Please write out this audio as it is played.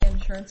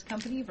Insurance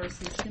Company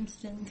versus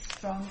Simpson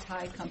Strong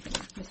Tie Company.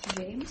 Mr.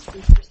 James,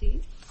 please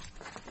proceed.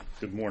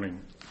 Good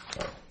morning.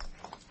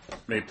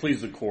 May it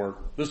please the Court,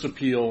 this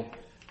appeal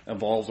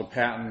involves a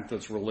patent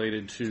that's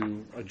related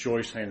to a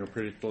joist hanger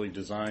particularly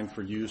designed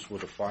for use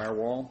with a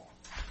firewall.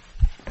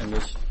 In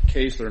this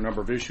case, there are a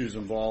number of issues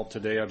involved.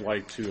 Today I'd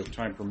like to, if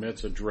time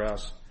permits,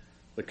 address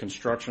the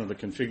construction of the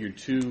configured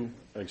to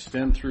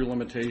extend-through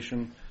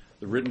limitation,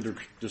 the written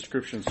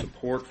description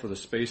support for the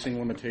spacing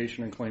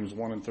limitation in Claims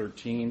 1 and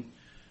 13,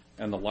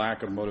 and the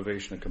lack of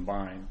motivation to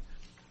combine.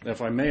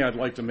 If I may, I'd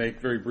like to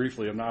make very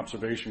briefly an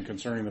observation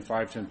concerning the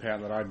 510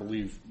 patent that I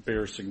believe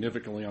bears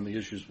significantly on the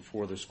issues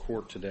before this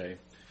Court today.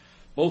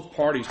 Both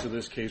parties to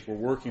this case were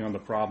working on the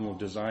problem of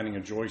designing a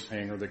joist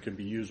hanger that could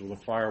be used with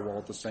a firewall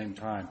at the same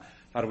time.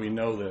 How do we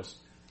know this?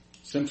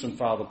 Simpson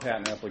filed a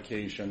patent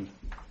application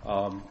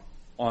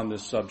on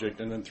this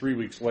subject, and then 3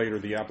 weeks later,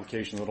 the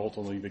application that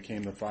ultimately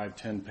became the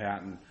 510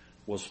 patent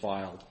was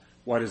filed.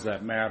 Why does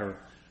that matter?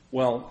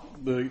 Well,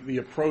 the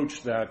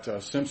approach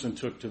that Simpson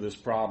took to this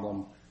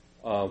problem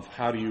of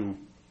how do you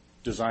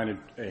design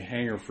a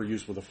hanger for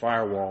use with a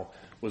firewall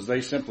was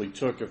they simply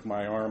took, if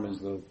my arm is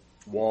the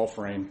wall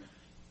frame,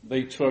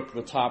 they took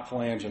the top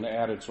flange and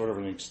added sort of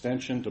an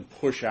extension to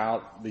push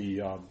out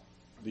the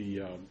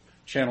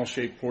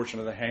channel-shaped portion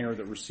of the hanger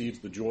that receives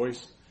the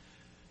joist.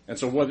 And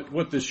so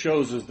what this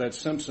shows is that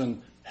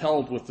Simpson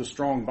held with the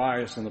strong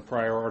bias in the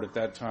prior art at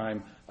that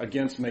time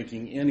against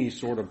making any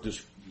sort of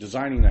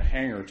designing a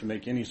hanger to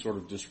make any sort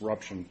of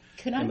disruption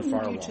in the firewall. Can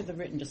I move you to the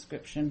written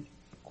description?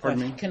 Pardon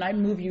me? Can I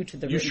move you to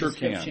the written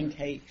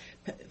description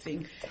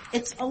thing?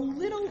 It's a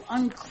little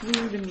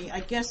unclear to me.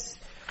 I guess,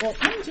 well,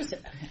 let me just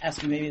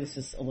ask you, maybe this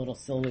is a little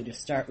silly to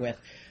start with,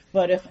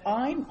 but if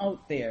I'm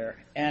out there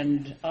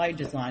and I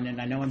design, and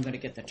I know I'm going to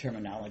get the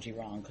terminology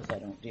wrong because I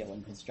don't deal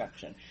in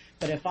construction,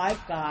 but if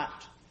I've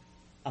got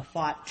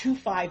two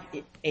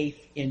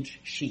 5/8"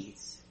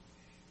 sheaths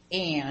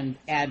and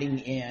adding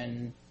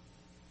in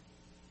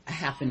a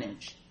 1/2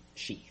 inch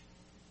sheath,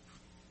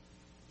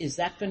 is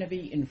that going to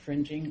be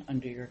infringing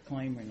under your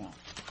claim or not?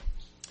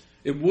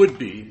 It would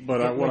be,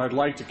 but what I'd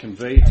like to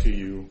convey to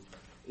you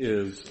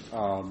is,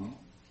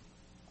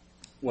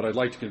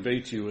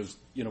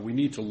 we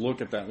need to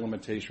look at that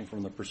limitation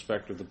from the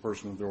perspective of the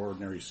person of the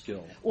ordinary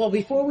skill. Well,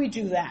 before we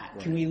do that,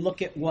 Right. Can we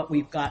look at what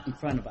we've got in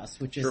front of us,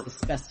 which is Sure. the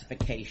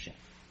specification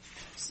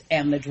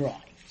and the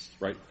drawings?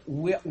 Right.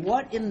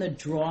 What in the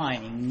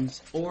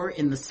drawings or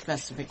in the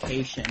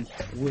specification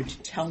would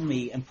tell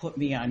me and put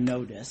me on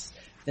notice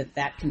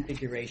that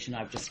configuration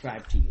I've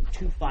described to you,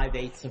 2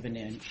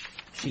 5/8"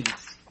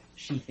 sheaths,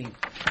 sheathing,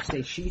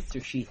 say sheaths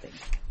or sheathing?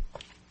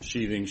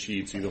 Sheathing,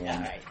 sheets, either one.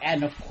 All right.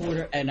 And a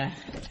 1/4 and a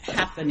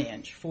 1/2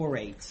 inch,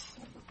 4/8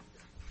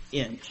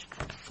 inch.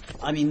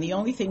 I mean, the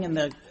only thing in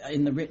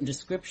the written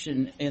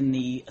description in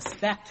the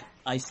spec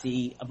I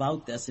see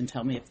about this, and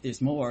tell me if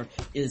there's more,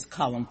 is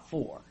column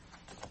 4,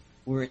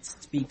 where it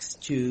speaks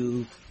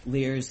to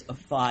layers of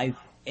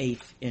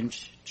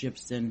 5/8"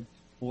 gypsum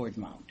board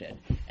mounted.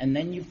 And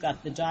then you've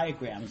got the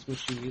diagrams, the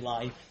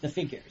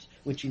figures,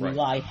 which you Right.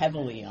 rely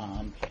heavily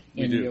on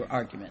We in do. your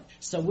argument.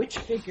 So which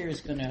figure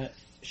is going to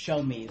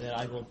show me that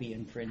I will be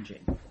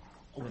infringing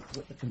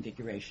with the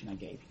configuration I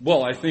gave you?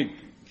 Well, I think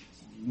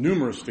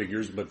numerous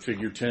figures, but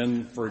figure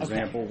 10, for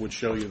example, would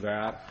show you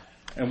that.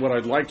 And what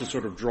I'd like to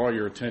sort of draw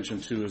your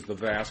attention to is the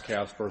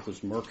Vasquez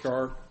versus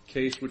Mercar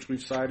case, which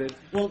we've cited.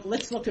 Well,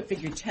 let's look at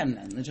figure 10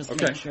 then. Let's just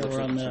Okay, make sure let's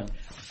we're on look the... at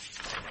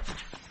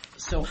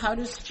So how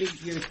does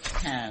figure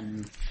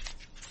 10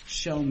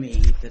 show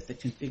me that the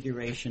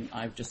configuration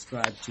I've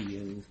described to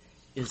you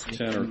is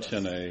 10 or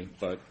within this? 10A,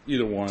 but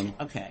either one.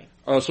 Okay.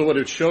 So what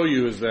it shows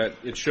you is that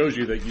it shows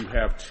you that you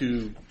have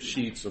 2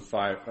 sheets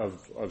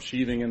of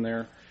sheathing in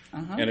there,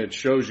 and it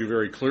shows you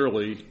very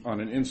clearly on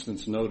an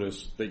instance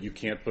notice that you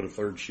can't put a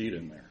 3rd sheet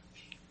in there.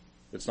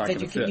 It's not going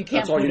to fit.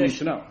 That's all you need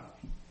to know.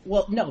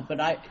 Well, no,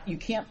 but you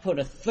can't put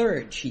a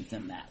 3rd sheath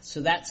in that.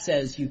 So that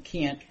says you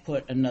can't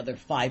put another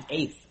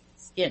 5/8"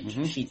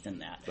 sheath in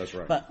that. That's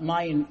right. But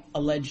my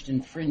alleged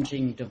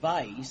infringing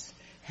device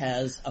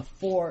has a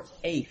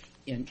 4/8"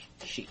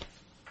 sheath.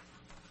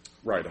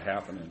 Right, a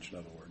 1/2 inch, in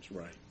other words,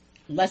 right.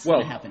 Less than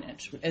a 1/2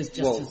 inch.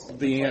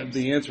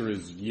 The answer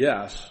is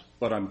yes,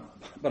 but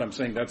I'm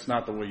saying that's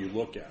not the way you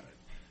look at it.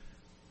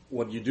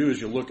 What you do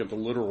is you look at the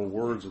literal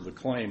words of the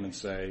claim and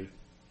say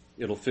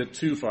it'll fit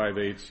 2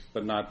 5/8,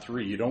 but not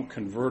 3. You don't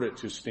convert it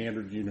to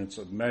standard units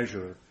of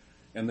measure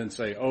and then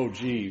say, oh,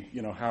 gee,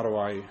 how do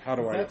I add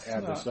this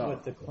up? That's not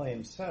what the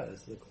claim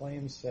says. The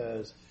claim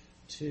says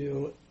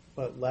 2,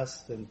 but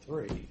less than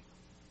 3.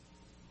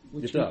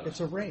 It does.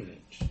 It's a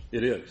range.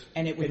 It is.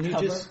 And it would And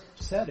cover... you just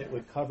said it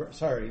would cover,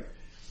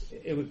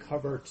 it would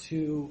cover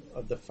 2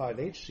 of the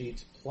 5/8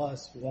 sheets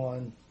plus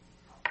 1/2.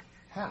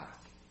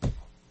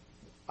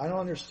 I don't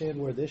understand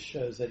where this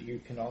shows that you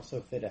can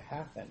also fit a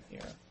 1/2 in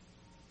here.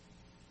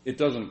 It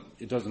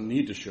doesn't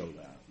need to show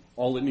that.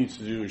 All it needs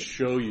to do is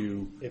show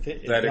you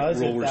that it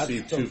will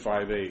receive 2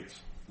 5/8,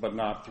 but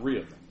not 3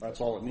 of them.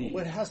 That's all it needs.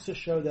 Well, it has to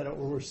show that it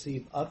will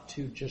receive up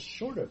to just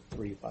short of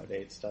 3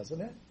 5/8, doesn't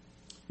it?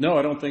 No,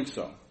 I don't think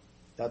so.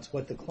 That's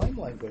what the claim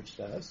language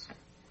says.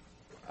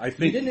 I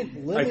think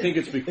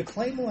it's the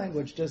claim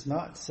language does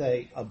not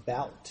say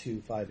about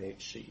 2 5/8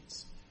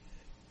 sheets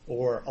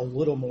or a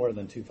little more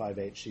than 2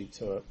 5/8 sheets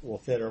so it will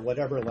fit, or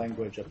whatever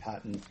language a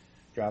patent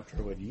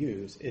drafter would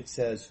use. It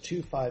says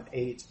 2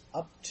 5/8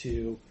 up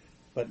to,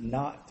 but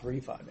not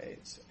 3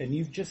 5/8. And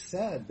you've just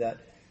said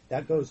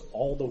that goes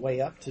all the way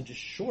up to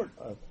just short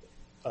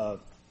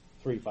of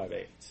 3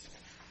 5/8.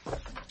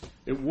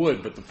 It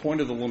would, but the point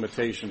of the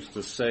limitation is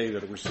to say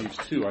that it receives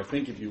 2. I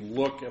think if you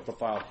look at the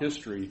file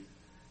history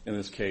in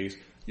this case,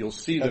 you'll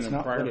see that That's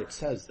not what it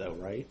says, though,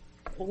 right?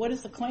 Well, what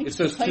is the claim? It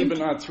says 2 but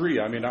not 3.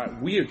 I mean,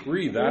 we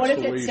agree that's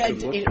the way you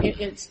should look at it.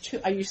 It's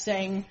 2? Are you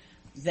saying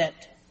that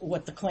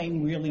what the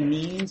claim really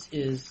means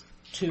is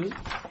 2?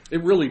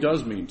 It really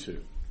does mean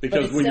 2.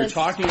 Because when you're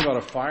talking about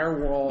a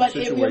firewall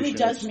situation, it really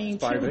does mean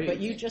 2. 5/8. But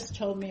you just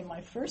told me in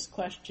my first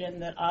question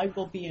that I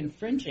will be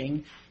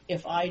infringing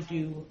if I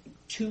do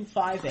 2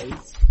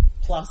 5/8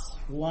 plus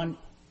 1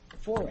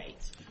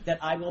 4/8. That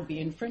I will be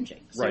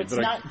infringing. So right, it's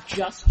not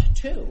just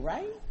 2,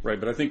 right? Right,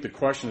 but I think the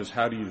question is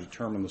how do you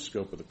determine the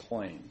scope of the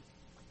claim?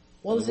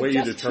 Well, is it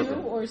just 2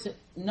 or is it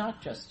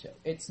not just 2?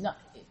 It's not.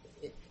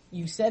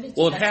 You said it's.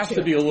 Well, it has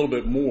to be a little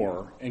bit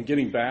more. And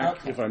getting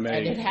back, if I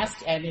may,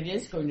 and it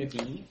is going to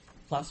be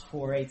plus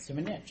 4/8 of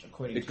an inch,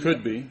 according to you. It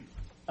could be.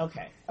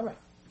 Okay, all right.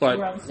 But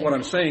what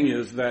I'm saying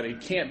is that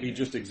it can't be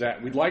just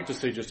exact. We'd like to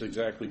say just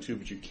exactly 2,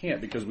 but you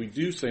can't because we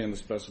do say in the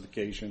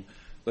specification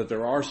that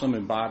there are some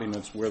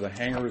embodiments where the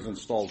hanger is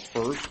installed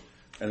first,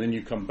 and then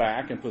you come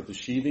back and put the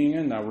sheathing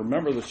in. Now,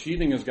 remember, the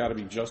sheathing has got to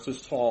be just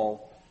as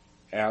tall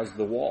as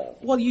the wall.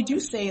 Well, you do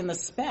say in the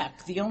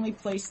spec, the only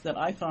place that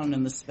I found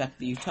in the spec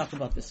that you talk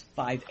about this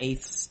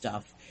 5/8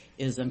 stuff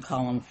is in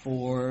column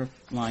 4,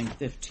 line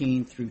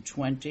 15 through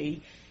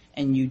 20,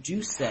 and you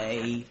do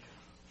say,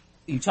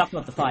 you talk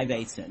about the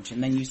 5/8 inch,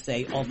 and then you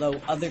say, although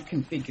other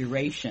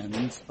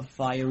configurations of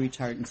fire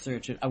retardant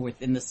surge are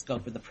within the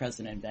scope of the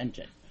present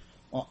invention.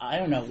 Well, I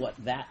don't know what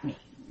that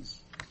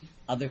means.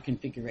 Other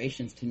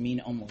configurations can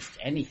mean almost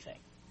anything.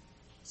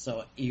 So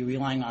are you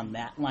relying on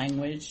that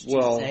language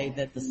to say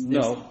that there's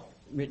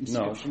written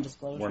description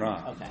disclosure? No, we're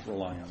not Okay.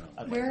 relying on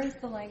that. Okay. Where is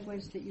the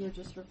language that you were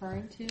just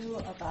referring to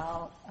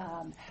about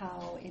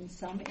how in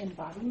some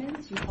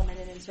embodiments you come in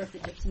and insert the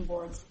gypsum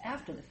boards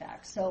after the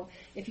fact? So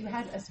if you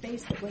had a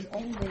space that was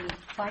only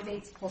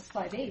 5/8 plus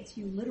 5/8,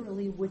 you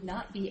literally would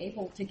not be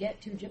able to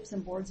get 2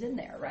 gypsum boards in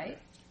there, right?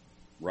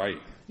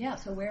 Right. Yeah,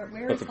 so where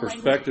But is the the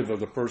perspective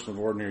of the person of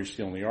ordinary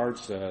skill in the art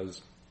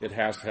says it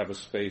has to have a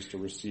space to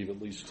receive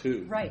at least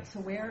 2. Right, so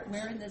where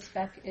in the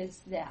spec is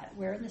that?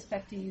 Where in the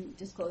spec do you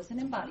disclose an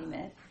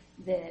embodiment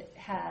that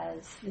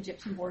has the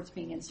gypsum boards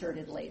being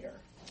inserted later?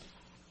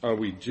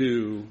 We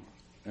do,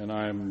 and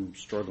I'm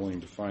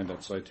struggling to find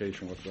that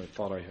citation, which I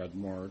thought I had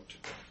marked.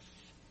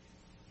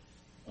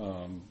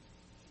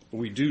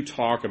 We do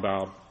talk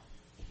about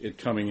it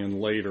coming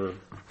in later,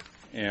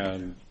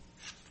 and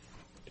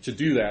to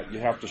do that, you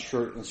have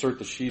to insert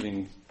the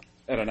sheathing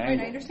at an angle.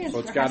 Right, I understand. So So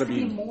it's there got has to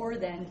be be more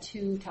than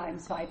 2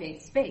 times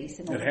 5/8 space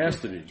in order has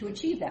to be. to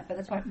achieve that. But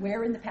that's why,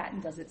 where in the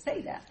patent does it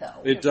say that,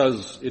 though? It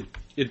does.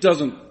 It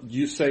doesn't.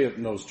 You say it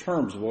in those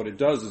terms. What it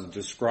does is it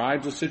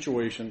describes a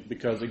situation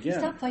because again.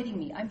 Stop fighting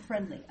me. I'm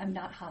friendly. I'm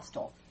not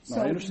hostile. No,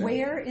 So I understand.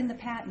 where in the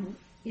patent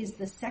is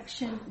the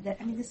section that,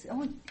 I mean, this is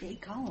only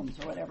 8 columns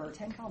or whatever, or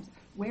 10 columns.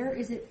 Where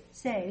does it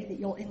say that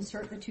you'll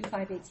insert the 2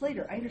 5/8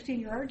 later? I understand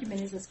your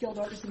argument is a skilled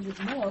artisan would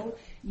know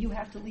you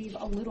have to leave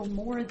a little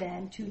more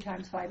than 2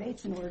 times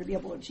 5/8 in order to be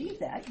able to achieve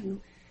that,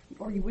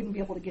 or you wouldn't be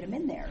able to get them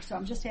in there. So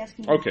I'm just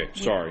asking. Okay,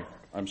 sorry.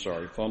 I'm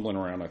sorry. Fumbling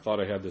around. I thought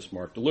I had this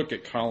marked. To look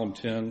at column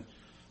 10,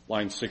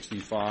 line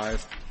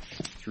 65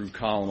 through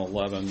column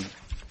 11,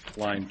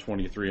 line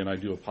 23, and I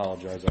do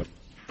apologize. I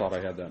thought I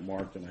had that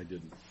marked and I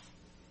didn't.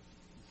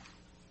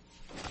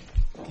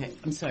 Okay,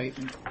 I'm sorry.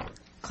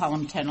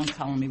 Column 10 on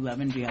column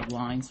 11, do you have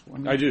lines for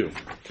me? I do.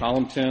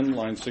 Column 10,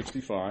 line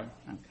 65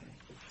 Okay.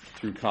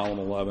 through column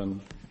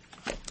 11,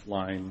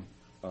 line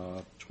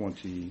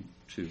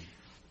 22.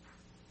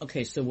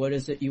 Okay, so what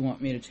is it you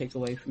want me to take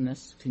away from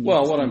this? Can you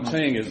Well, what explain I'm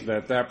saying is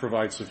that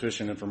provides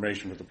sufficient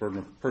information for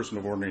the person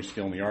of ordinary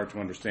skill in the art to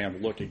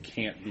understand, look, it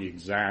can't be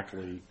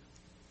exactly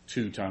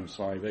 2 times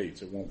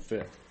 5/8. It won't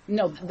fit.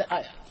 No,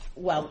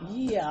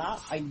 yeah,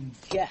 I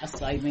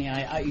guess. I mean,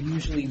 I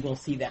usually will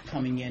see that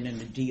coming in a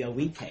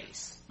DOE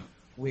case,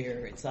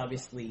 where it's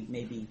obviously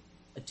maybe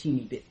a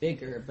teeny bit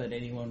bigger, but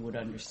anyone would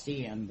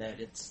understand that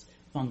it's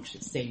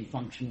same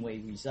function way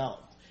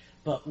result.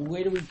 But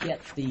where do we get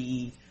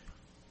the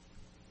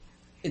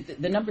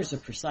numbers are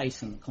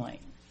precise in the claim.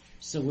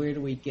 So where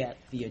do we get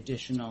the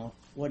additional,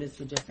 what is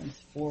the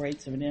difference,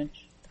 4/8 of an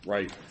inch?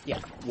 Right. Yeah,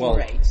 Well,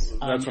 4/8.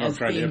 that's what I'm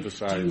trying to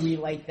emphasize. Do you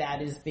relate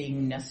that as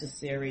being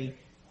necessary?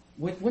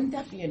 Wouldn't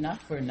that be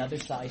enough for another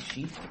size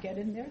sheath to get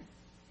in there?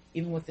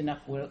 Even with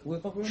enough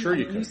wiggle room? Sure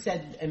you could. You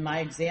said in my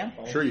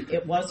example, Sure you could.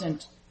 it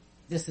wasn't,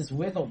 this is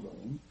wiggle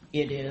room.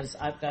 It is,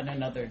 I've got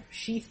another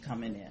sheath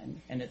coming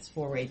in, and it's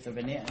 4/8 of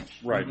an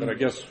inch. Right, but I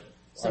guess...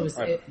 So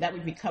that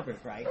would be covered,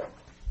 right?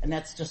 And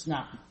that's just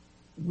not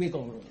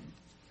wiggle room.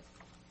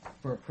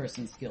 for a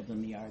person skilled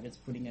in the art as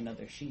putting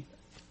another sheath in.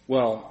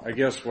 Well, I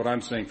guess what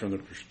I'm saying from the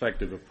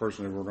perspective of a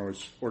person of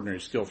ordinary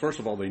skill, first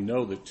of all, they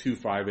know that 2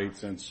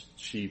 5/8"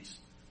 sheets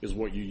is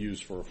what you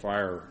use for a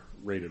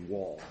fire-rated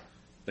wall.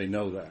 They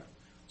know that.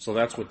 So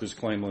that's what this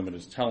claim limit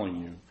is telling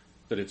you,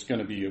 that it's going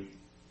to be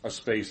a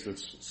space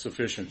that's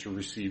sufficient to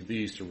receive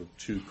these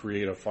to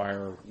create a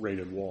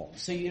fire-rated wall.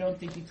 So you don't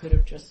think you could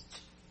have just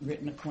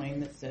written a claim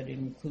that said it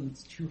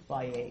includes 2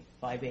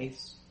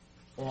 5/8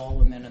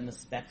 all, and then in the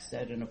spec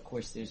said, and of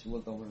course there's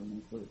wiggle room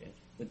included?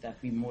 Would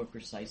that be a more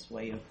precise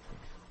way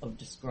of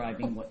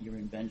describing what your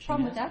invention is? The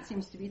problem with that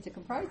seems to be it's a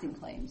comprising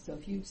claim. So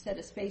if you set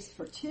a space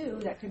for 2,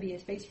 that could be a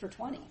space for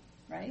 20,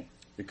 right?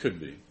 It could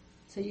be.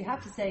 So you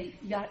have to say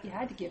you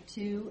had to give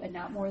 2 and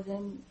not more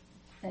than,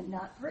 and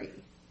not 3.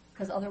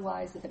 Because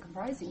otherwise, with a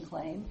comprising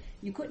claim,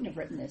 you couldn't have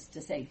written this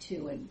to say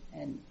 2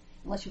 and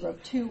unless you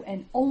wrote 2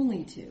 and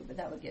only 2, but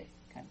that would get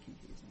kind of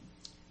confusing.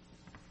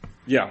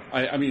 Yeah,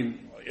 I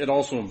mean, it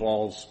also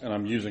involves, and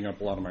I'm using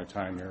up a lot of my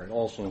time here, it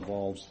also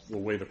involves the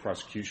way the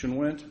prosecution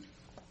went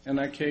in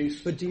that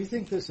case. But do you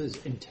think this is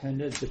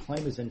intended, the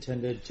claim is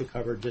intended to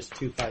cover just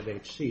 2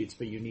 5/8 sheets,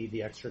 but you need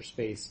the extra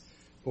space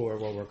for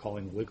what we're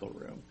calling wiggle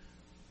room?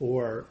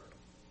 Or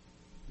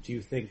do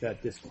you think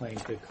that this claim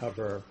could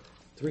cover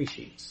 3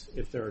 sheets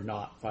if they're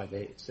not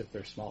 5/8, if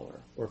they're smaller,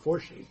 or 4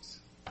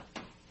 sheets?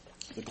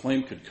 The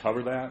claim could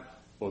cover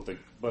that, but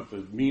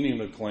the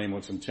meaning of the claim,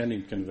 what's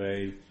intended to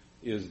convey,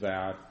 is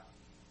that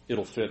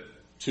it'll fit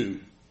 2,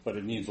 but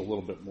it needs a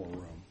little bit more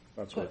room.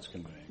 That's what it's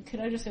conveying.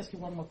 Could I just ask you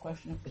one more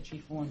question if the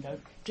Chief wanted to?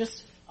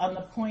 Just on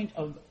the point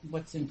of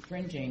what's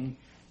infringing,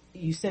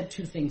 you said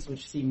 2 things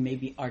which seem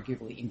maybe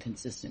arguably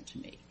inconsistent to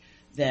me.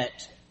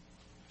 That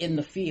in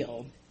the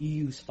field, you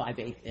use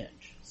 5/8"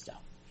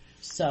 stuff.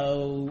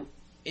 So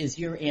is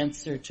your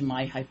answer to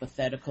my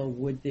hypothetical,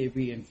 would there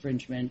be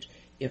infringement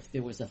if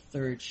there was a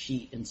 3rd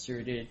sheet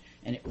inserted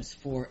and it was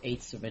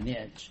 4/8 of an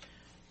inch?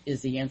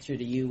 Is the answer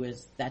to you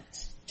is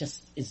that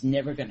just is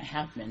never going to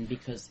happen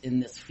because in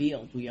this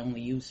field we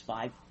only use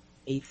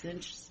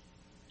 5/8"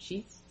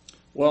 sheets?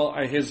 Well,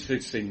 I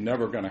hesitate to say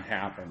never going to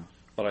happen,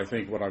 but I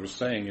think what I was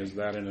saying is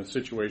that in a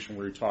situation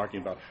where you're talking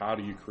about how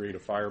do you create a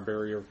fire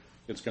barrier,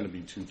 it's going to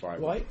be 2 5/8.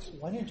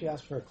 Why didn't you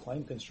ask for a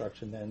claim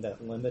construction then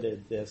that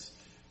limited this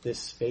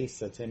space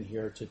that's in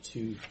here to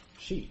 2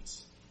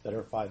 sheets that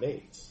are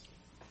 5/8?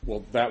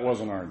 Well, that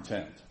wasn't our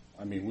intent.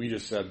 I mean, we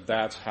just said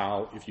that's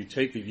how, if you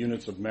take the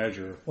units of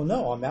measure. Well,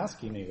 no, I'm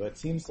asking you. It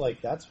seems like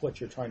that's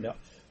what you're trying to,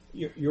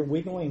 you're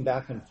wiggling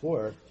back and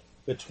forth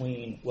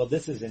between, well,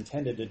 this is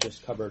intended to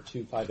just cover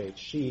 2 5/8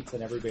 sheets,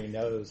 and everybody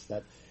knows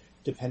that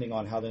depending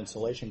on how the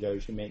installation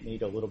goes, you may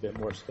need a little bit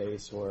more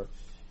space or,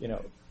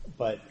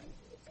 but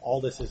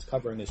all this is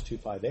covering is 2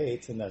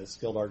 5/8, and that a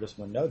skilled artist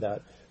would know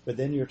that. But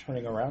then you're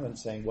turning around and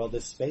saying, well,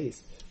 this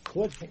space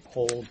could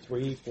hold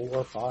 3,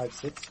 4, 5,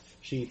 6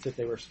 sheets if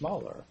they were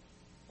smaller.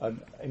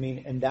 I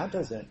mean, and that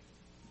doesn't,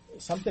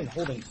 something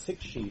holding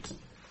 6 sheets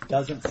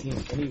doesn't seem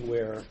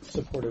anywhere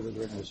supported with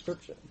written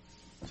description.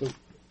 So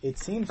it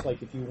seems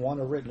like if you want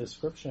a written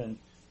description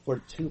for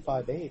 2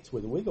 5/8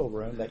 with wiggle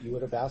room, that you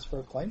would have asked for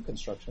a claim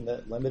construction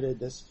that limited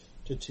this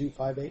to 2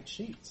 5/8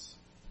 sheets.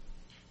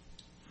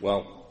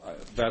 Well,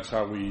 that's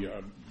how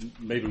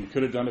maybe we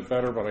could have done it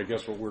better, but I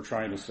guess what we're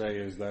trying to say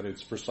is that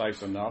it's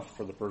precise enough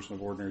for the person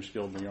of ordinary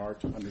skill in the art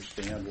to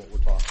understand what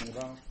we're talking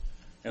about.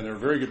 And there are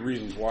very good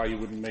reasons why you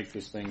wouldn't make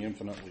this thing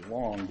infinitely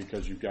long,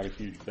 because you've got a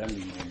huge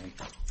bending moment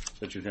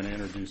that you're going to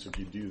introduce if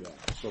you do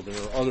that. So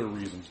there are other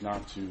reasons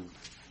not to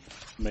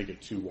make it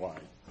too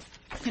wide.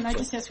 Can I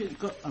just ask you,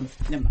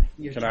 never mind.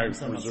 Can I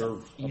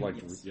reserve? I'd like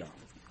to, yeah.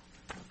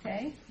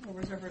 Okay, we'll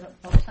reserve it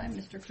all time.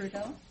 Mr.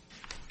 Crudell?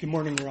 Good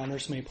morning, Your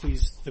Honors. May it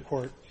please the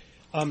Court.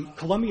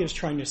 Columbia is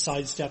trying to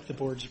sidestep the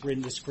Board's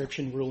written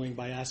description ruling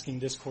by asking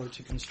this Court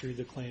to construe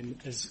the claim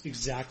as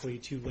exactly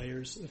 2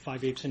 layers of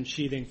 5/8 inch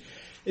sheathing.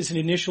 As an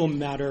initial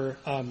matter,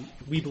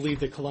 we believe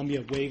that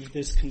Columbia waived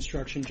this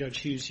construction. Judge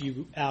Hughes,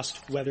 you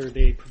asked whether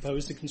they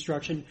proposed a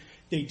construction.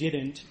 They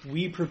didn't.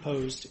 We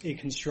proposed a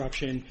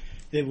construction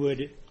that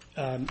would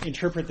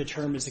interpret the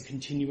term as a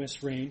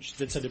continuous range.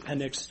 That's at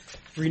Appendix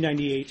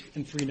 398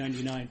 and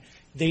 399.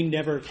 They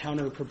never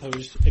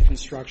counter-proposed a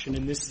construction,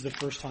 and this is the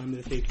first time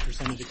that they've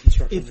presented a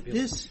construction.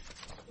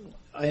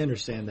 I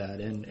understand that,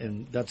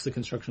 and that's the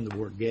construction the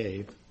Board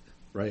gave,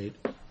 right?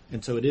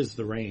 And so it is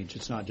the range.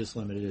 It's not just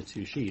limited to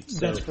 2 sheets.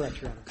 That's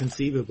correct, Your Honor.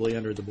 Conceivably,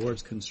 under the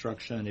Board's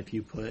construction, if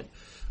you put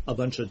a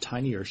bunch of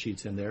tinier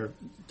sheets in there,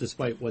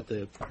 despite what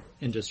the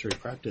industry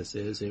practice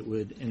is, it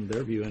would, in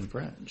their view,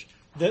 infringe.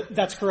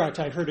 That's correct.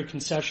 I heard a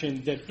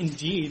concession that,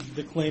 indeed,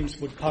 the claims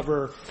would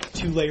cover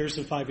 2 layers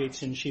of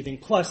 5/8 inch sheathing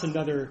plus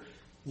another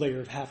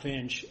layer of 1/2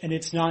 inch. And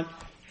it's not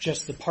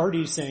just the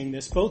parties saying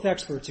this. Both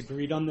experts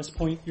agreed on this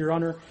point, Your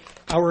Honor.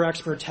 Our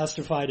expert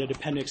testified at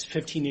Appendix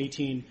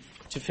 1518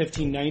 to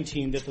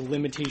 1519 that the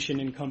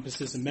limitation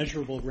encompasses a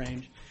measurable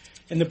range.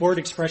 And the Board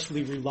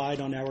expressly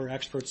relied on our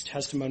expert's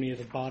testimony at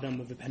the bottom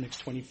of Appendix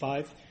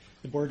 25.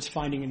 The board's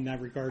finding in that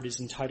regard is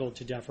entitled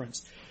to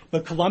deference.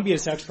 But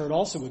Columbia's expert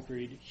also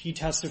agreed. He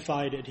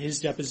testified at his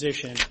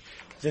deposition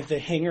that the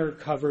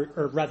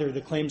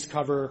claims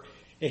cover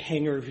a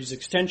hanger whose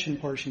extension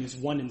portion is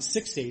 1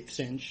 6/8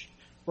 inch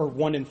or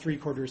 1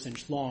 3/4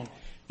 inch long.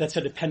 That's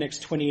at Appendix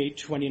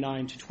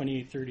 2829 to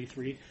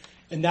 2833.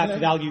 And that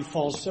value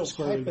falls so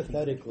squarely.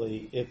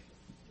 Hypothetically,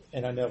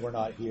 and I know we're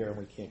not here and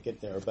we can't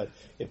get there, but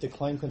if the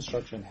claim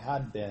construction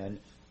had been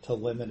to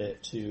limit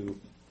it to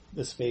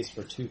the space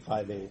for 2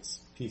 5/8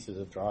 pieces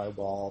of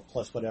drywall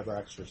plus whatever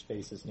extra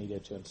space is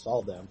needed to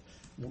install them,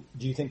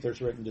 do you think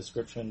there's written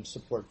description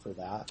support for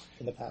that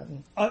in the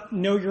patent?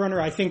 No, Your Honor.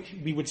 I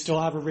think we would still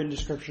have a written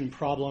description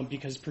problem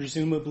because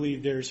presumably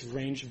there's a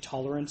range of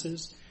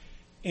tolerances,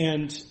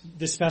 and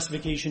the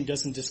specification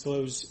doesn't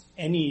disclose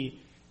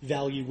any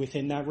value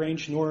within that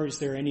range, nor is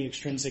there any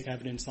extrinsic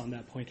evidence on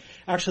that point.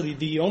 Actually,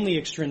 the only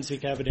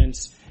extrinsic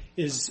evidence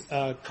is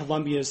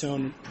Columbia's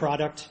own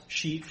product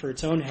sheet for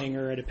its own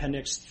hanger at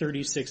Appendix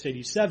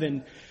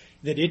 3687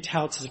 that it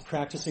touts as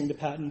practicing the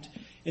patent,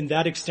 and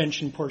that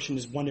extension portion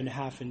is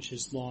 1.5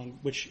 inches long,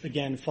 which,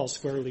 again, falls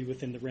squarely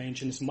within the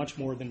range and is much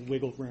more than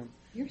wiggle room.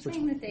 You're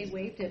saying that they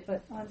waived it,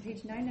 but on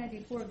page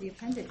 994 of the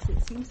appendix,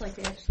 it seems like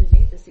they actually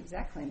made this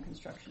exact claim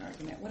construction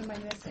argument. What am I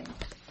missing?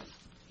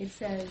 It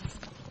says,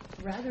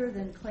 rather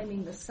than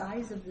claiming the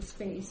size of the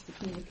space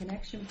between the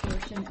connection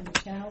portion and the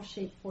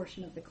channel-shaped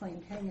portion of the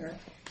claimed hanger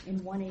in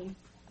 1/8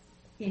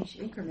 inch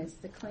increments,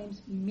 the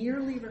claims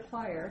merely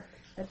require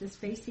that the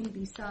spacing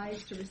be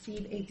sized to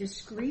receive a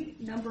discrete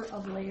number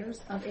of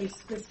layers of a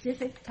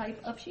specific type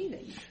of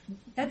sheathing.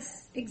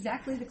 That's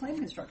exactly the claim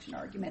construction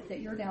argument that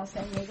you're now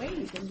saying they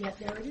waived, and yet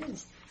there it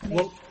is,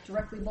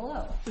 directly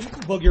below.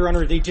 Well, Your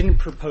Honor, they didn't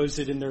propose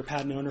it in their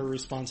patent owner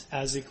response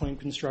as a claim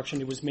construction.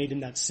 It was made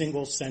in that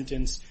single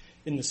sentence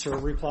in the SIR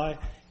reply.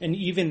 And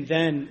even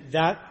then,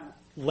 that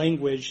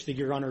language that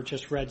Your Honor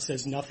just read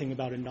says nothing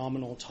about a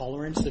nominal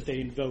tolerance that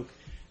they invoke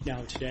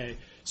now today.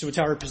 So it's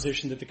our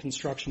position that the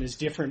construction is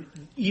different,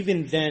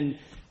 even than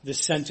the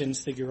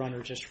sentence that Your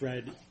Honor just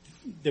read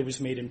that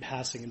was made in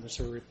passing in the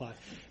SIR reply.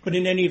 But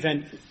in any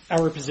event,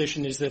 our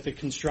position is that the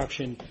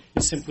construction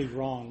is simply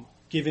wrong,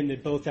 given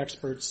that both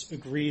experts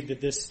agreed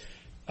that this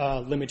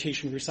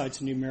limitation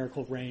recites a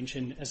numerical range,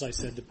 and as I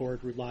said, the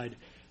board relied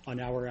on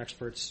our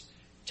experts'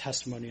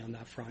 testimony on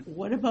that front.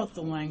 What about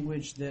the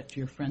language that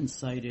your friend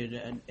cited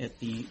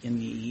in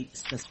the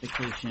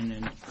specification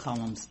in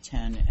columns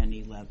 10 and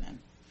 11?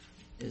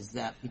 Is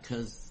that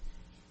because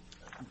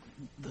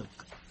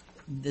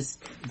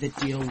the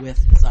deal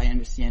with, as I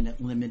understand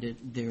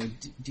it, they're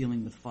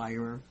dealing with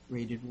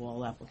fire-rated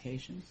wall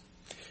applications?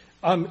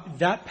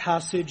 That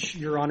passage,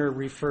 Your Honor,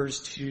 refers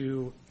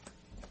to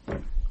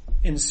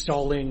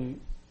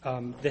installing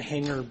the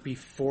hanger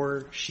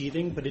before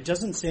sheathing, but it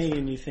doesn't say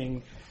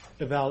anything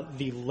about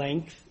the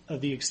length of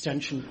the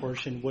extension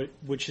portion,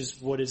 which is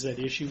what is at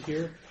issue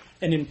here.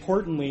 And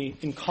importantly,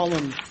 in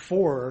column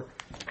 4,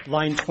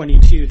 line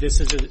 22, this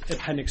is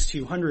Appendix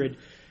 200,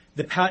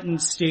 the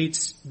patent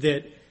states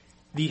that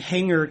the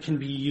hanger can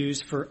be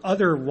used for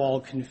other wall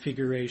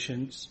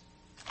configurations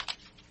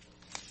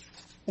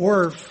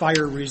or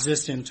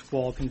fire-resistant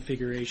wall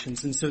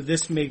configurations. And so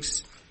this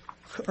makes,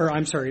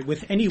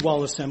 with any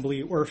wall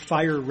assembly or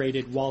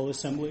fire-rated wall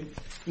assembly.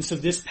 And so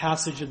this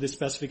passage of the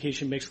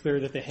specification makes clear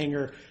that the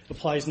hanger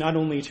applies not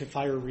only to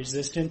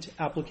fire-resistant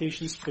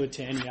applications, but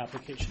to any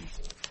applications,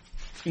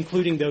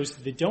 including those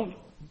that don't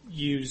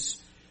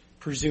use,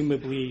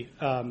 presumably,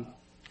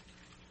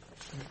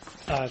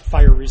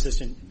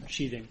 fire-resistant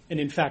sheathing. And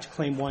in fact,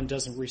 Claim 1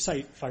 doesn't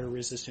recite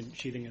fire-resistant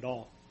sheathing at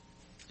all.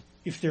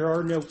 If there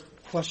are no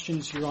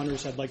questions, Your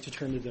Honors, I'd like to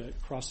turn to the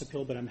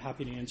cross-appeal, but I'm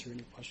happy to answer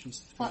any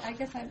questions. Well, I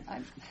guess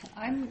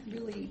I'm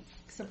really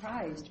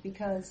surprised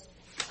because,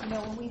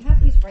 when we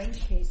have these range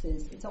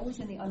cases, it's always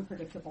in the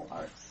unpredictable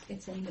arts.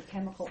 It's in the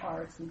chemical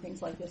arts and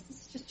things like this.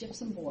 This is just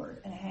gypsum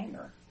board and a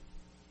hanger.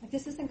 Like,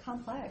 this isn't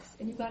complex,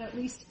 and you've got at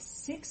least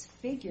 6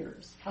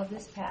 figures of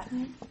this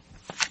patent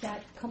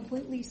that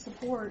completely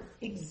support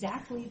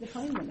exactly the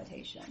claim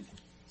limitation.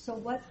 So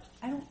what?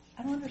 I don't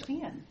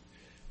understand.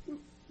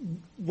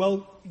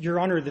 Well, Your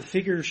Honor, the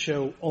figures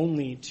show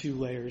only 2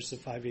 layers of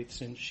 5/8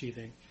 inch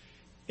sheathing,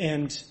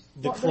 and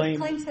the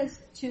claim says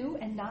 2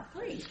 and not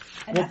 3,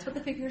 and that's what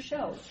the figures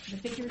show. The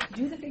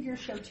figures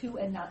show 2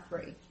 and not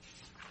 3?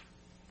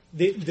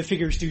 The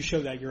figures do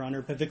show that, Your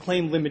Honor, but the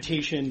claim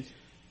limitation,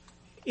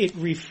 it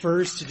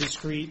refers to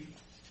discrete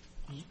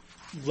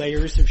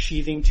layers of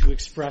sheathing to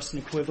express an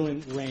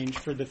equivalent range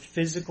for the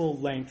physical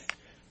length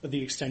of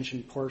the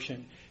extension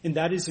portion. And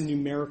that is a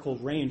numerical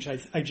range.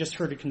 I just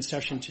heard a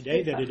concession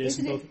today that it is.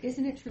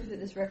 Isn't it true that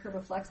this record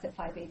reflects that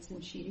 5/8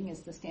 inch sheathing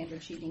is the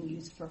standard sheathing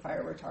used for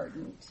fire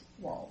retardant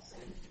walls?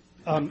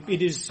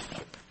 It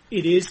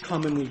is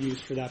commonly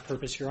used for that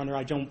purpose, Your Honor.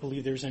 I don't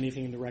believe there's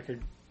anything in the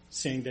record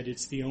saying that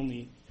it's the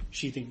only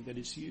sheathing that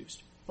is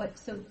used.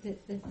 So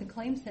the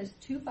claim says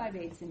 2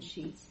 5/8 inch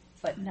sheets,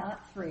 but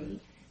not 3,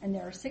 and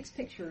there are 6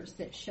 pictures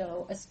that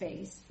show a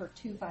space for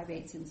 2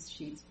 5/8 inch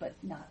sheets, but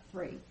not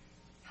 3.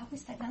 How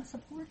is that not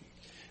supported?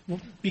 Well,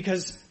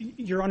 because,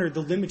 Your Honor,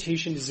 the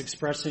limitation is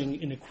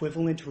expressing an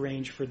equivalent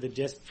range for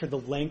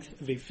the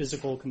length of a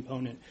physical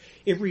component.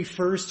 It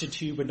refers to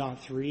 2 but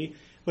not 3,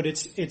 but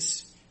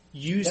it's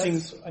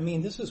using...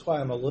 this is why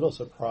I'm a little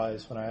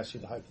surprised when I asked you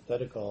the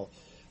hypothetical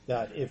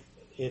that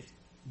if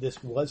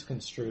this was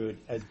construed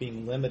as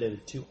being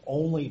limited to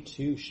only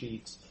 2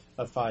 sheets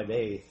of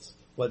 5/8,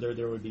 whether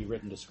there would be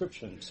written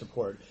description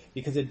support.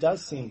 Because it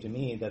does seem to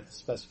me that the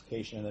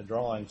specification and the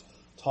drawings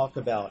talk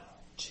about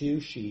 2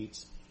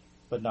 sheets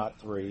but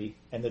not 3,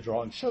 and the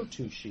drawings show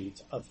 2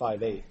 sheets of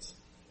 5/8.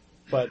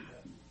 But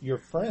your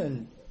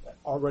friend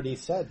already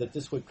said that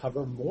this would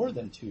cover more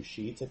than 2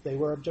 sheets if they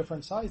were of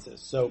different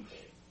sizes. So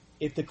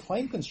if the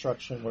claim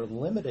construction were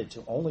limited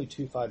to only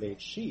 2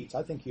 5/8 sheets,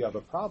 I think you have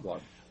a problem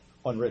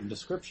on written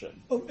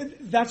description. Oh,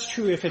 that's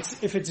true if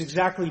it's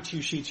exactly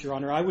 2 sheets, Your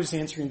Honor. I was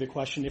answering the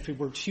question if it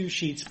were 2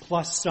 sheets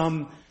plus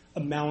some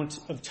amount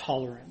of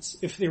tolerance.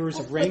 If there was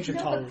a range of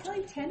tolerance. But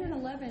Claim 10 and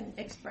 11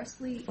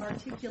 expressly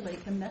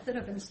articulate the method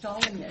of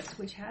installing this,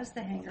 which has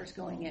the hangers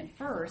going in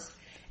first,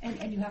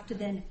 and you have to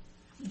then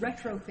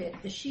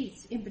retrofit the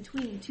sheets in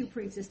between 2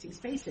 pre-existing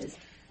spaces.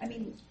 I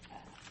mean,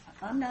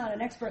 I'm not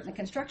an expert in the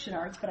construction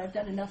arts, but I've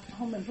done enough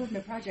home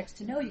improvement projects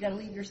to know you got to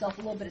leave yourself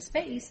a little bit of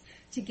space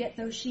to get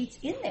those sheets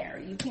in there.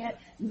 You can't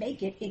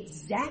make it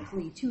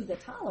exactly to the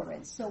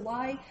tolerance. So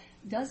why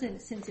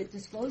doesn't, since it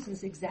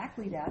discloses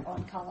exactly that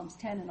on columns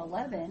 10 and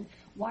 11,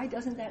 why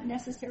doesn't that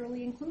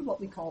necessarily include what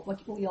we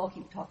all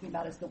keep talking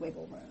about as the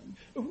wiggle room?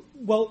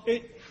 Well,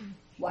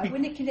 why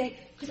wouldn't it convey?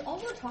 Because all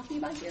we're talking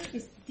about here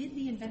is, did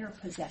the inventor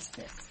possess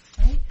this?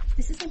 Right?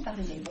 This isn't about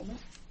enablement.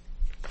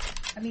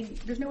 I mean,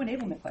 there's no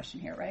enablement question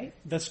here, right?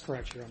 That's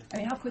correct, Your Honor. I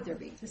mean, how could there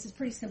be? This is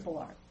pretty simple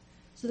art.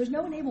 So there's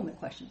no enablement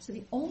question. So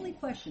the only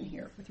question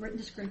here with written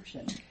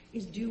description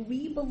is, do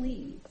we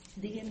believe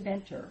the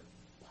inventor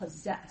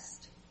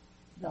possessed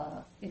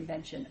the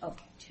invention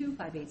of 2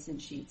 5/8-inch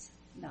sheets,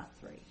 not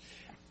 3?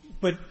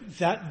 But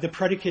the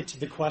predicate to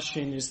the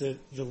question is that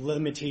the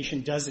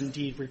limitation does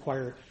indeed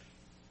require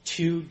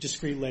 2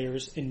 discrete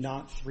layers and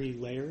not 3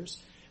 layers.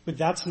 But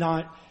that's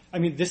not, I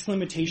mean, this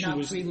limitation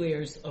was... Not 3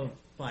 layers of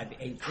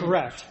 5/8.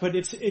 Correct, but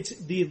it's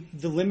the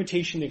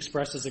limitation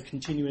expresses a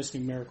continuous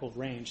numerical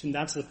range, and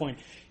that's the point.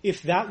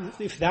 If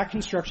that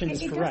construction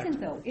is correct, it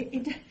doesn't though.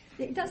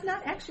 It does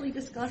not actually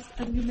discuss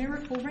a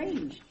numerical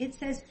range. It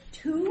says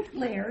 2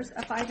 layers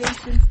of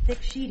 5/8-inch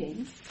thick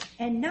sheeting,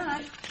 and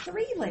not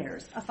 3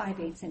 layers of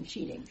 5/8-inch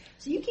sheeting.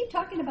 So you keep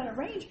talking about a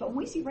range, but when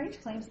we see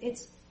range claims,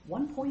 it's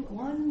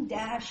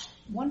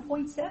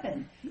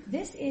 1.1-1.7.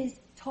 This is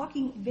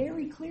talking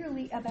very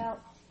clearly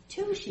about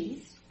 2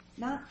 sheets.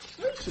 Not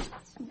 3 sheets.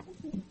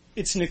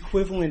 It's an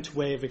equivalent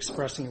way of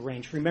expressing a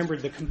range. Remember,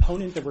 the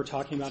component that we're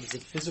talking about is a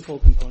physical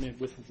component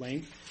with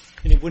length,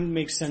 and it wouldn't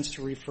make sense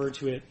to refer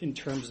to it in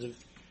terms of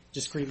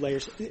discrete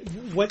layers.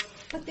 But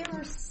there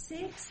are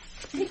 6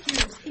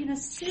 figures in a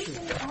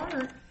simple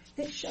art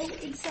that show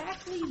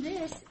exactly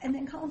this, and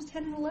then columns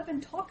 10 and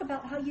 11 talk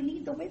about how you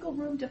need the wiggle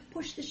room to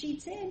push the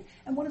sheets in,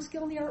 and one of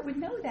skill in the art would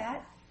know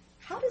that.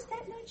 How does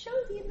that not show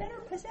the inventor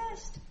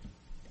possessed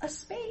a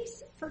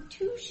space for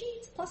 2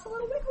 sheets plus a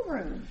little wiggle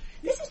room?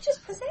 This is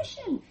just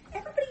possession.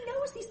 Everybody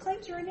knows these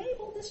claims are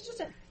enabled. This is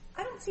just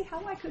I don't see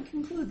how I could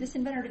conclude this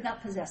inventor did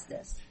not possess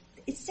this.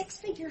 Its 6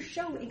 figures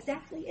show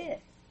exactly it.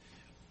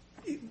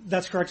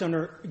 That's correct,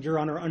 Your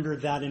Honor, under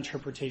that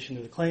interpretation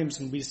of the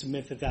claims, and we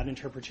submit that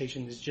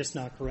interpretation is just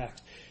not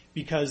correct.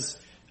 Because,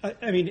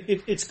 I mean,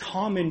 it's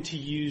common to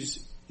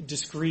use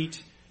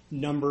discrete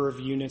number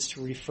of units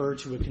to refer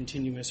to a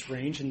continuous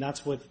range, and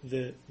that's what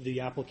the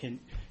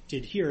applicant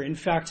did here. In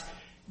fact,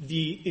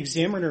 the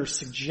examiner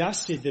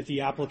suggested that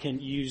the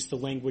applicant use the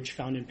language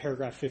found in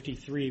paragraph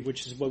 53,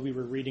 which is what we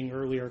were reading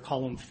earlier,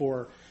 column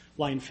 4,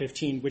 line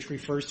 15, which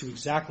refers to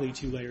exactly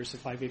 2 layers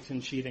of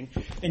 5/8-inch sheeting,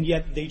 and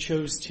yet they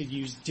chose to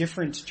use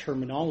different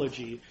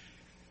terminology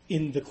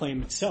in the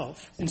claim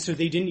itself. And so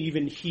they didn't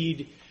even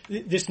heed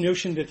this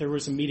notion that there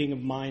was a meeting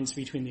of minds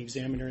between the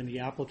examiner and the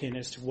applicant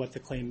as to what the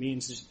claim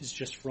means is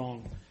just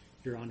wrong,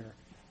 Your Honor.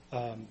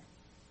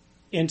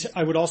 And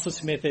I would also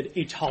submit that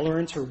a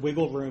tolerance or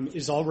wiggle room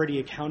is already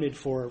accounted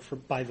for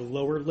by the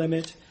lower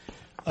limit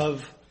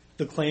of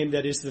the claim,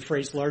 that is the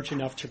phrase large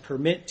enough to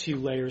permit 2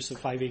 layers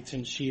of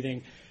 5/8-inch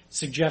sheathing,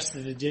 suggests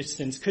that the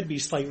distance could be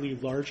slightly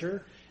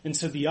larger. And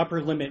so the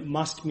upper limit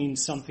must mean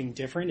something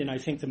different. And I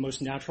think the most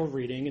natural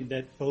reading, and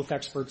that both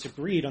experts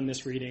agreed on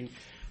this reading,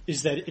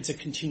 is that it's a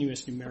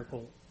continuous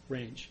numerical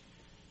range.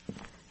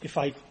 If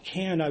I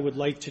can, I would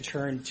like to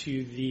turn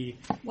to the...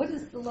 What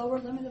is the lower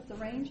limit of the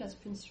range as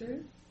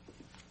construed?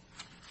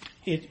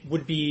 It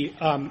would be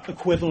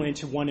equivalent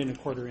to 1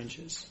 1/4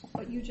 inches.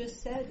 But you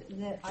just said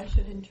that I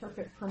should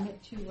interpret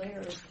permit 2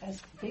 layers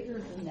as bigger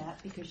than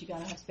that because you got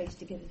to have space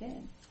to get it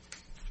in.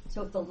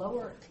 So if the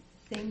lower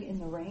thing in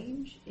the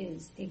range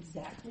is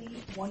exactly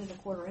 1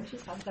 1/4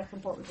 inches, how does that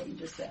comport with what you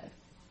just said?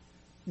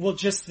 Well,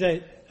 just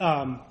that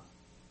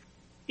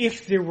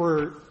if there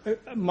were...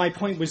 my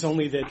point was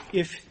only that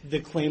if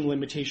the claim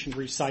limitation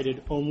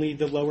recited only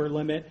the lower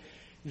limit,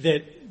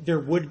 that there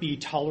would be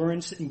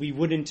tolerance and we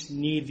wouldn't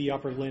need the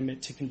upper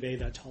limit to convey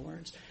that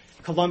tolerance.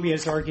 Columbia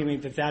is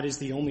arguing that that is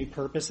the only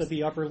purpose of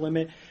the upper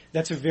limit.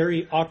 That's a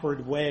very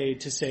awkward way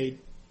to say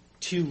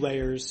 2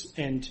 layers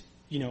and,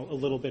 a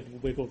little bit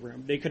of wiggle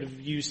room. They could have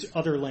used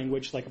other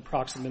language like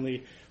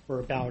approximately or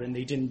about, and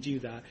they didn't do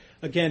that.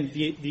 Again,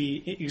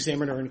 the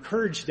examiner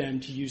encouraged them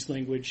to use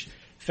language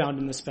found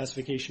in the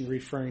specification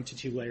referring to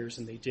 2 layers,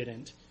 and they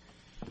didn't.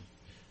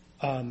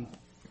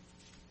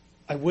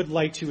 I would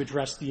like to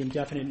address the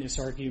indefiniteness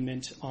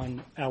argument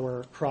on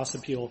our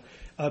cross-appeal.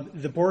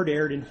 The board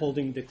erred in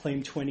holding that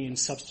Claim 20 and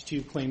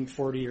Substitute Claim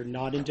 40 are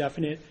not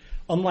indefinite.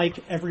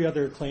 Unlike every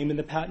other claim in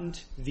the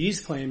patent, these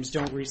claims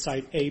don't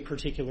recite a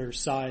particular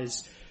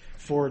size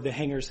for the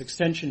hanger's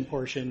extension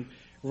portion.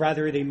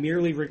 Rather, they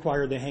merely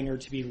require the hanger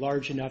to be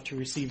large enough to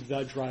receive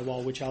the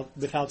drywall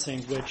without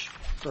saying which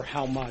or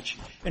how much.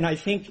 And I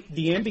think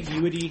the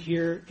ambiguity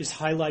here is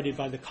highlighted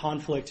by the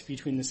conflict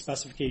between the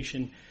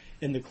specification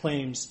and the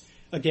claims.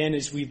 Again,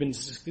 as we've been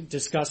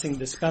discussing,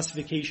 the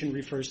specification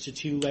refers to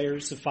 2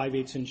 layers of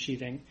 5/8 inch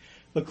sheathing,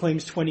 but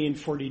claims 20 and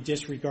 40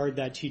 disregard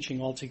that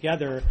teaching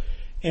altogether,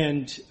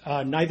 and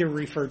neither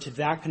refer to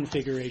that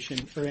configuration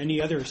or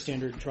any other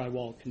standard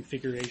drywall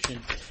configuration.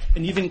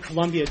 And even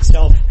Columbia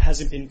itself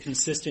hasn't been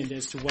consistent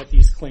as to what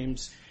these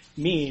claims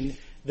mean.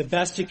 The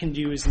best it can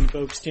do is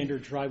invoke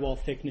standard drywall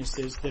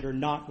thicknesses that are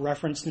not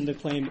referenced in the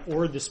claim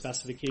or the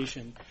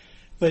specification.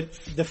 But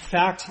the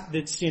fact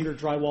that standard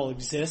drywall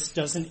exists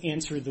doesn't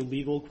answer the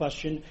legal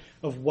question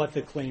of what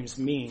the claims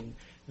mean.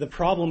 The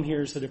problem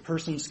here is that a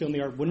person skilled in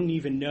the art wouldn't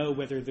even know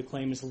whether the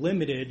claim is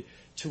limited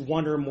to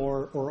 1 or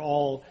more or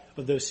all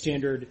of those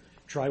standard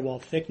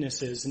drywall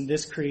thicknesses, and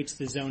this creates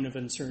the zone of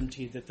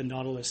uncertainty that the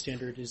Nautilus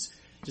standard is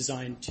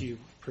designed to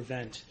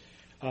prevent.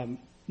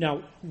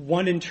 Now,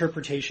 one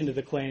interpretation of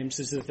the claims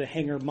is that the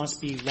hanger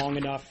must be long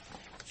enough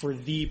for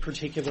the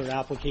particular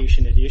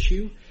application at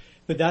issue,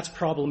 but that's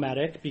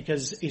problematic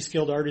because a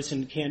skilled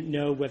artisan can't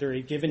know whether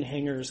a given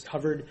hanger is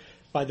covered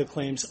by the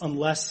claims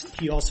unless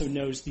he also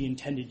knows the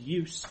intended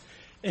use.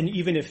 And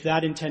even if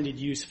that intended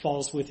use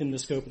falls within the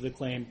scope of the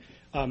claim,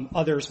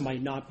 others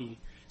might not be.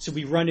 So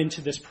we run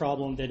into this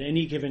problem that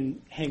any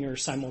given hanger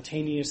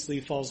simultaneously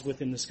falls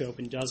within the scope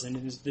and doesn't.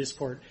 And as this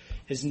court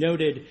has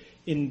noted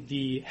in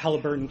the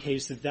Halliburton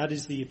case, that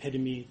is the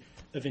epitome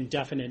of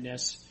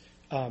indefiniteness.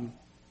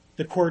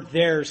 The court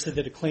there said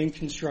that a claim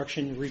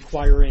construction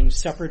requiring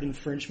separate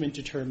infringement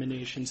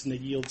determinations and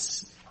that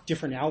yields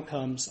different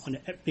outcomes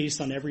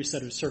based on every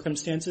set of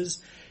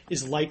circumstances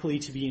is likely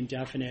to be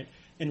indefinite,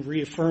 and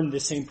reaffirmed the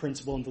same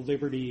principle in the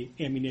Liberty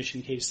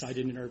ammunition case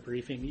cited in our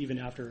briefing, even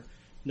after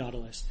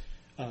Nautilus.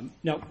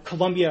 Now,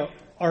 Columbia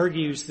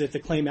argues that the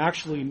claim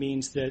actually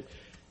means that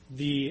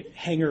the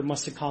hanger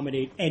must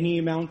accommodate any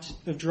amount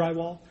of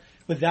drywall,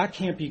 but that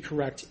can't be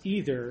correct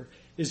either.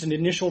 As an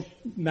initial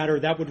matter,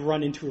 that would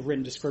run into a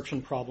written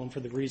description problem for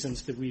the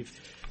reasons that we've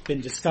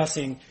been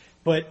discussing,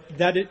 but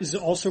that is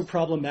also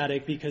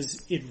problematic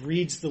because it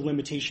reads the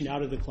limitation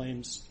out of the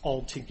claims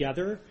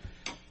altogether.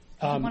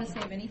 Do you want to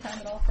save any time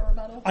at all for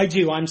rebuttal? I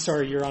do. I'm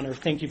sorry, Your Honor.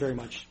 Thank you very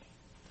much.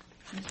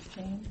 Mr.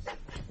 James?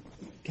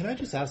 Can I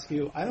just ask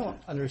you, I don't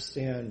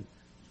understand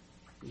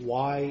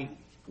why,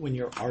 when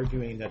you're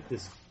arguing that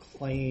this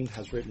claim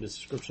has written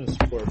description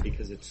support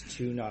because it's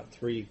 2, not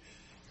 3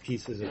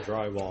 pieces of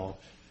drywall,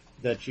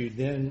 that you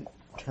then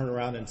turn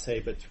around and say,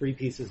 but 3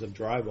 pieces of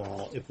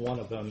drywall, if one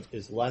of them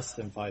is less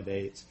than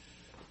 5/8,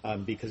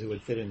 because it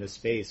would fit in the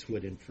space,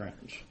 would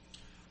infringe.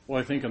 Well,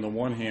 I think on the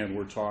one hand,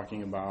 we're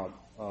talking about,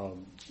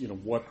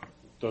 what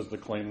does the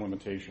claim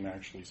limitation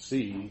actually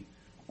see?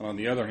 And on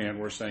the other hand,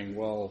 we're saying,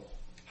 well,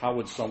 how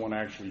would someone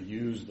actually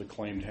use the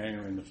claimed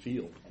hanger in the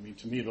field? I mean,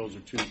 to me, those are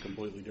 2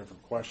 completely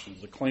different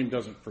questions. The claim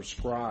doesn't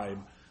prescribe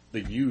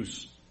the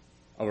use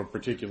of a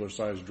particular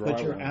size drywall.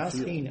 But you're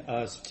asking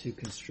us to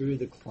construe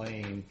the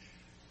claim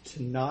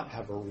to not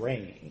have a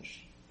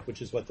range,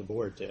 which is what the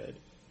board did,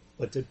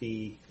 but to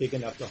be big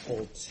enough to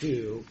hold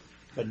 2,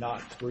 but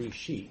not 3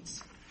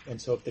 sheets.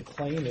 And so if the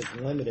claim is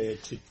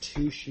limited to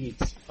 2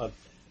 sheets of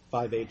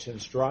 5/8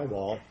 inch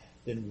drywall,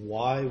 then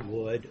why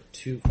would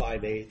 2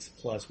 5/8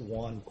 plus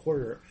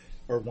 1/4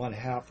 or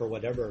 1/2 or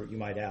whatever you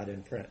might add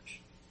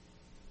infringe?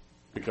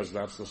 Because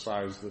that's the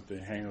size that the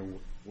hanger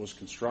was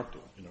constructed.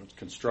 It's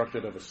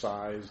constructed of a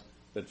size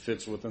that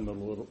fits within the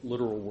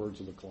literal words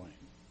of the claim.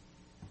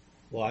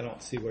 Well, I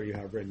don't see where you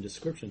have written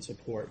description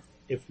support.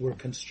 If we're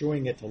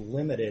construing it to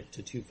limit it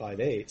to 2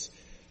 5/8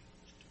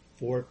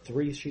 for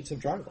 3 sheets of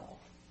drywall.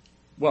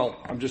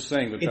 Well, I'm just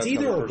saying that it's that's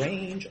either a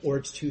range or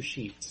it's 2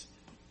 sheets.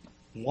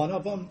 One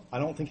of them, I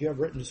don't think you have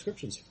written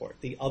description support.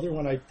 The other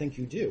one, I think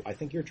you do. I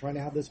think you're trying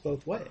to have this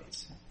both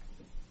ways.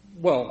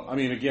 Well, I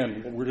mean,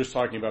 again, we're just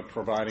talking about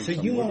providing So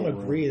some you wiggle won't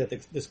room. agree that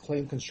this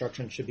claim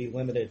construction should be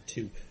limited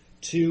to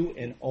 2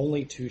 and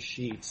only 2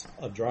 sheets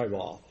of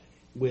drywall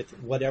with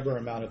whatever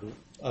amount of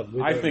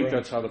wiggle I think room.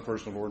 that's how the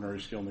person of ordinary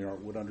skill in the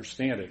art would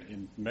understand it,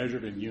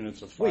 measured in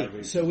units of 5/8.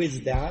 Wait, so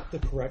is that the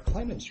correct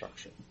claim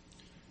instruction?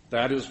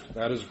 That is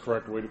a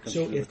correct way to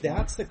construe So if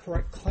that's the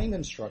correct claim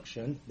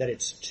instruction, that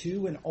it's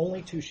 2 and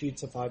only 2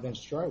 sheets of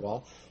 5-inch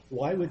drywall,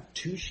 why would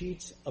 2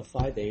 sheets of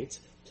 5/8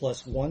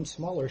 plus 1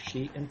 smaller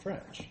sheet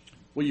infringe?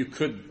 Well, you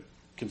could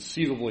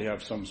conceivably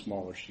have some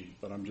smaller sheet,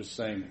 but I'm just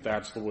saying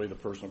that's the way the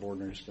person of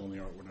ordinary skill in the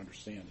art would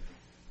understand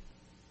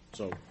it.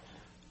 So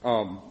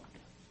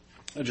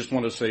I just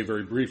want to say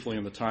very briefly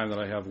in the time that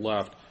I have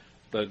left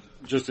that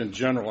just in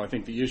general, I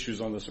think the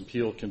issues on this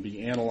appeal can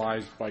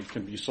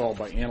be solved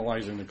by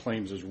analyzing the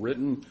claims as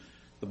written.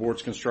 The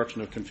board's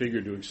construction of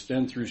configured to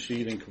extend through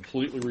sheathing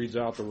completely reads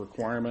out the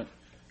requirement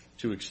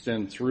to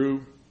extend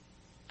through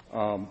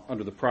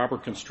under the proper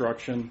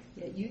construction.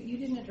 Yeah, you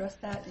didn't address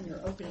that in your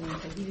opening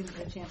because you didn't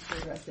get a chance to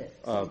address it.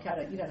 So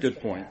you gotta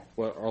Good point.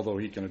 Well, although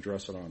he can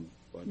address it on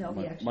No,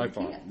 he actually my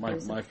fault. can't.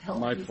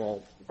 My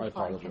fault. I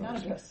apologize. You cannot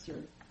address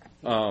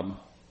your...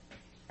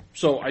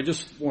 So I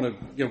just want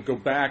to go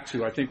back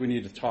to, I think we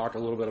need to talk a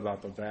little bit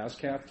about the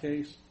VASCAP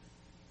case.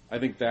 I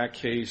think that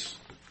case,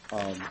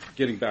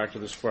 getting back to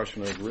this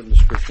question of written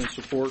description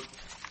support.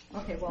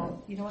 Okay,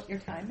 well, you know what? Your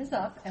time is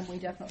up, and we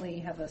definitely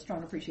have a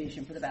strong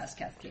appreciation for the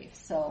VASCAP case.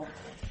 So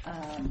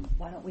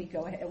why don't we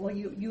go ahead? Well,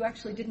 you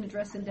actually didn't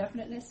address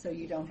indefiniteness, so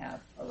you don't have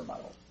a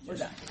rebuttal. We're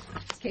done.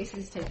 This case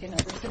is taken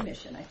under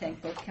submission. I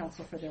thank both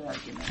counsel for their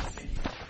arguments.